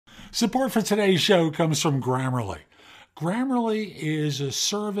Support for today's show comes from Grammarly. Grammarly is a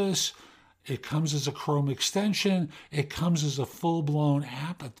service. It comes as a Chrome extension. It comes as a full-blown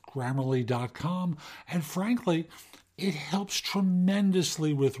app at Grammarly.com. And frankly, it helps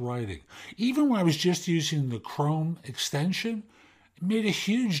tremendously with writing. Even when I was just using the Chrome extension, it made a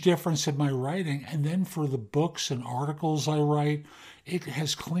huge difference in my writing. And then for the books and articles I write, it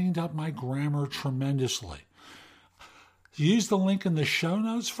has cleaned up my grammar tremendously. Use the link in the show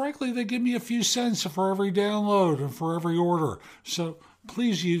notes. Frankly, they give me a few cents for every download and for every order. So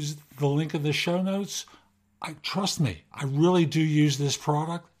please use the link in the show notes. Trust me, I really do use this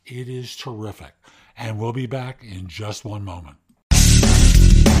product. It is terrific. And we'll be back in just one moment.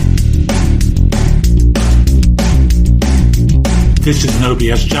 This is No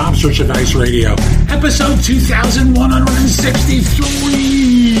BS Job Search Advice Radio, episode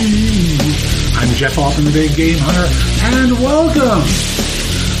 2163. I'm Jeff Altman, the Big Game Hunter, and welcome.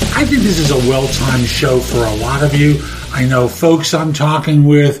 I think this is a well-timed show for a lot of you. I know folks I'm talking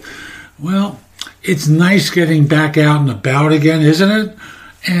with, well, it's nice getting back out and about again, isn't it?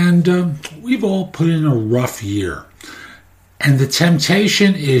 And we've all put in a rough year. And the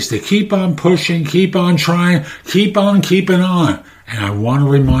temptation is to keep on pushing, keep on trying, keep on keeping on. And I want to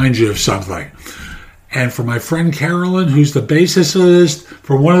remind you of something. And for my friend Carolyn, who's the basis of this,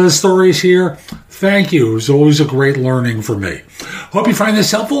 for one of the stories here, thank you. It was always a great learning for me. Hope you find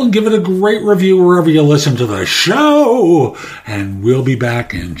this helpful and give it a great review wherever you listen to the show. And we'll be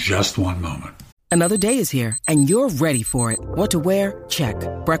back in just one moment. Another day is here, and you're ready for it. What to wear? Check.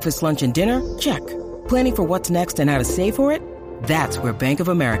 Breakfast, lunch, and dinner? Check. Planning for what's next and how to save for it? That's where Bank of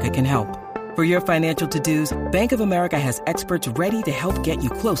America can help. For your financial to-dos, Bank of America has experts ready to help get you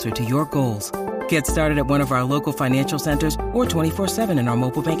closer to your goals. Get started at one of our local financial centers or 24/7 in our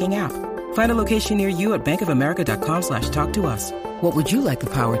mobile banking app. Find a location near you at bankofamerica.com/talktous. What would you like the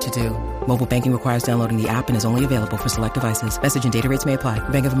power to do? Mobile banking requires downloading the app and is only available for select devices. Message and data rates may apply.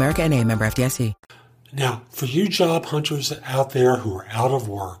 Bank of America N.A., member FDIC. Now, for you job hunters out there who are out of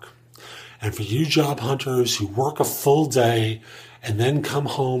work, and for you job hunters who work a full day and then come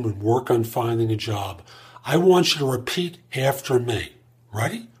home and work on finding a job, I want you to repeat after me.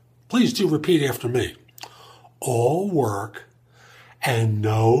 Ready? Please do repeat after me. All work and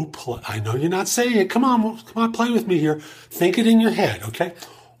no play. I know you're not saying it. Come on, play with me here. Think it in your head, okay?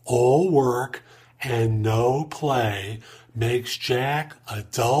 All work and no play makes Jack a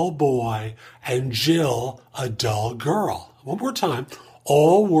dull boy and Jill a dull girl. One more time.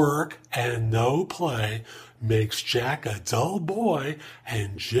 All work and no play makes Jack a dull boy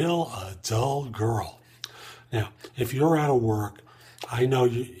and Jill a dull girl. Now, if you're out of work, I know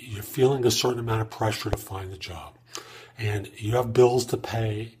you're feeling a certain amount of pressure to find a job. And you have bills to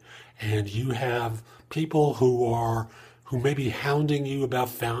pay, and you have people who may be hounding you about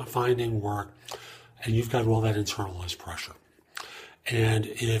finding work, and you've got all that internalized pressure. And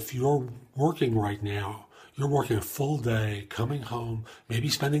if you're working right now, you're working a full day, coming home, maybe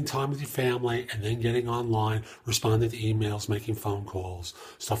spending time with your family, and then getting online, responding to emails, making phone calls,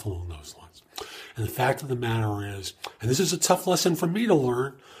 stuff along those lines. And the fact of the matter is, and this is a tough lesson for me to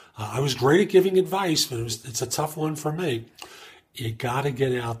learn, I was great at giving advice, but it's a tough one for me. You got to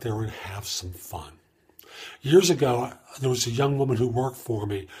get out there and have some fun. Years ago, there was a young woman who worked for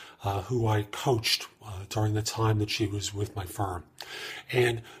me who I coached during the time that she was with my firm.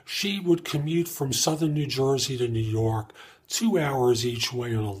 And she would commute from southern New Jersey to New York, 2 hours each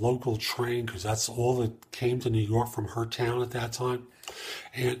way on a local train, because that's all that came to New York from her town at that time.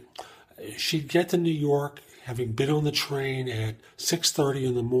 And she'd get to New York, having been on the train at 6:30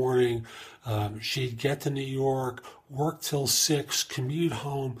 in the morning. She'd get to New York, work till 6, commute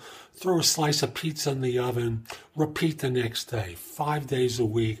home, throw a slice of pizza in the oven, repeat the next day, 5 days a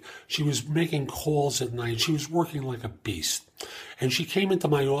week. She was making calls at night. She was working like a beast. And she came into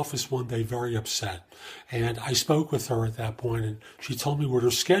my office one day very upset. And I spoke with her at that point, and she told me what her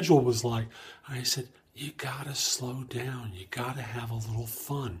schedule was like. And I said, you got to slow down. You got to have a little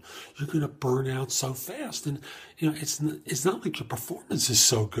fun. You're going to burn out so fast. And, it's not like your performance is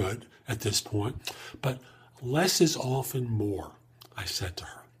so good at this point, but less is often more, I said to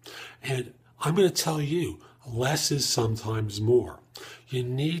her. And I'm going to tell you, less is sometimes more. You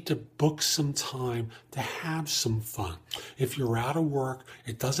need to book some time to have some fun. If you're out of work,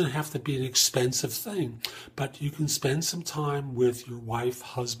 it doesn't have to be an expensive thing, but you can spend some time with your wife,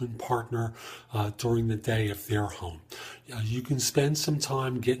 husband, partner during the day if they're home. You can spend some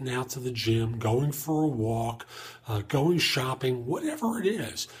time getting out to the gym, going for a walk, going shopping, whatever it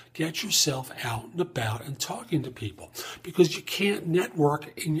is. Get yourself out and about and talking to people, because you can't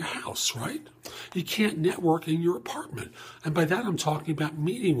network in your house, right? You can't network in your apartment. And by that I'm talking about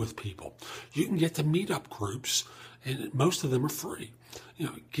meeting with people. You can get to meetup groups, and most of them are free.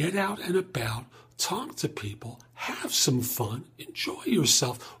 Get out and about, talk to people, have some fun, enjoy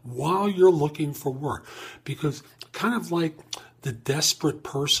yourself while you're looking for work. Because kind of like the desperate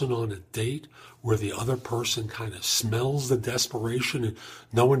person on a date where the other person kind of smells the desperation and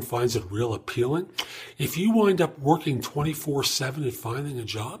no one finds it real appealing. If you wind up working 24/7 and finding a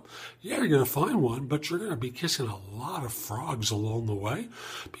job, yeah, you're going to find one, but you're going to be kissing a lot of frogs along the way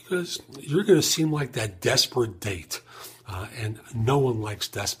because you're going to seem like that desperate date. And no one likes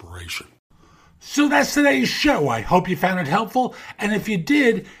desperation. So that's today's show. I hope you found it helpful. And if you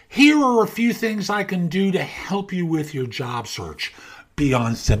did, here are a few things I can do to help you with your job search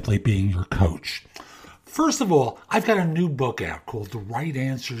beyond simply being your coach. First of all, I've got a new book out called The Right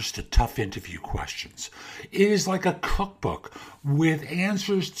Answers to Tough Interview Questions. It is like a cookbook with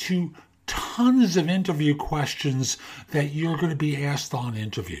answers to tons of interview questions that you're going to be asked on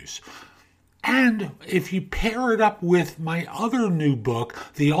interviews. And if you pair it up with my other new book,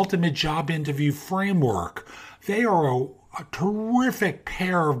 The Ultimate Job Interview Framework, they are a terrific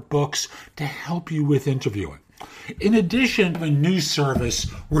pair of books to help you with interviewing. In addition, I have a new service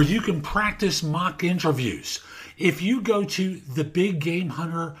where you can practice mock interviews. If you go to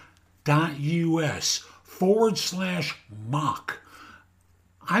thebiggamehunter.us/mock,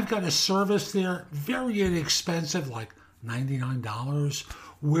 I've got a service there, very inexpensive, like $99,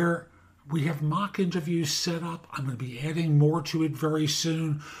 where we have mock interviews set up. I'm going to be adding more to it very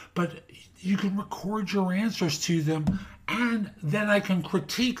soon, but you can record your answers to them, and then I can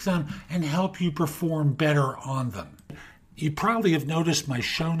critique them and help you perform better on them. You probably have noticed my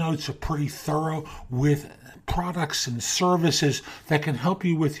show notes are pretty thorough with products and services that can help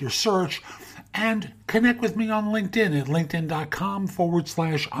you with your search. And connect with me on LinkedIn at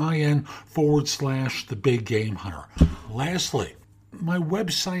linkedin.com/IN/TheBigGameHunter. Lastly, my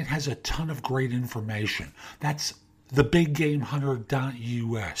website has a ton of great information. That's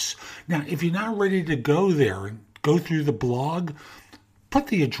thebiggamehunter.us. Now, if you're not ready to go there and go through the blog, put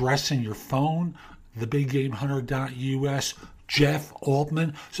the address in your phone, thebiggamehunter.us, Jeff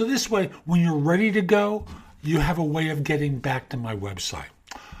Altman. So this way, when you're ready to go, you have a way of getting back to my website.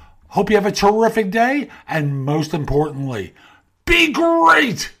 Hope you have a terrific day, and most importantly, be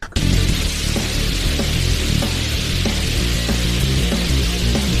great!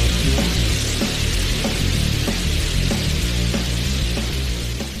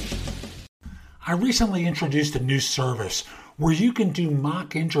 I recently introduced a new service where you can do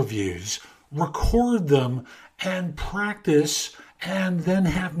mock interviews, record them, and practice, and then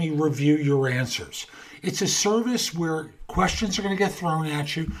have me review your answers. It's a service where questions are going to get thrown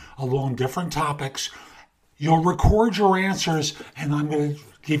at you along different topics. You'll record your answers, and I'm going to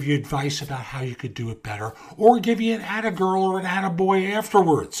give you advice about how you could do it better, or give you an atta-girl or an atta-boy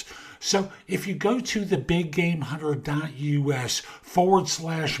afterwards. So if you go to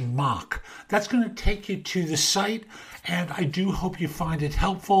thebiggamehunter.us/mock, that's going to take you to the site, and I do hope you find it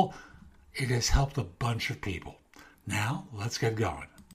helpful. It has helped a bunch of people. Now, let's get going.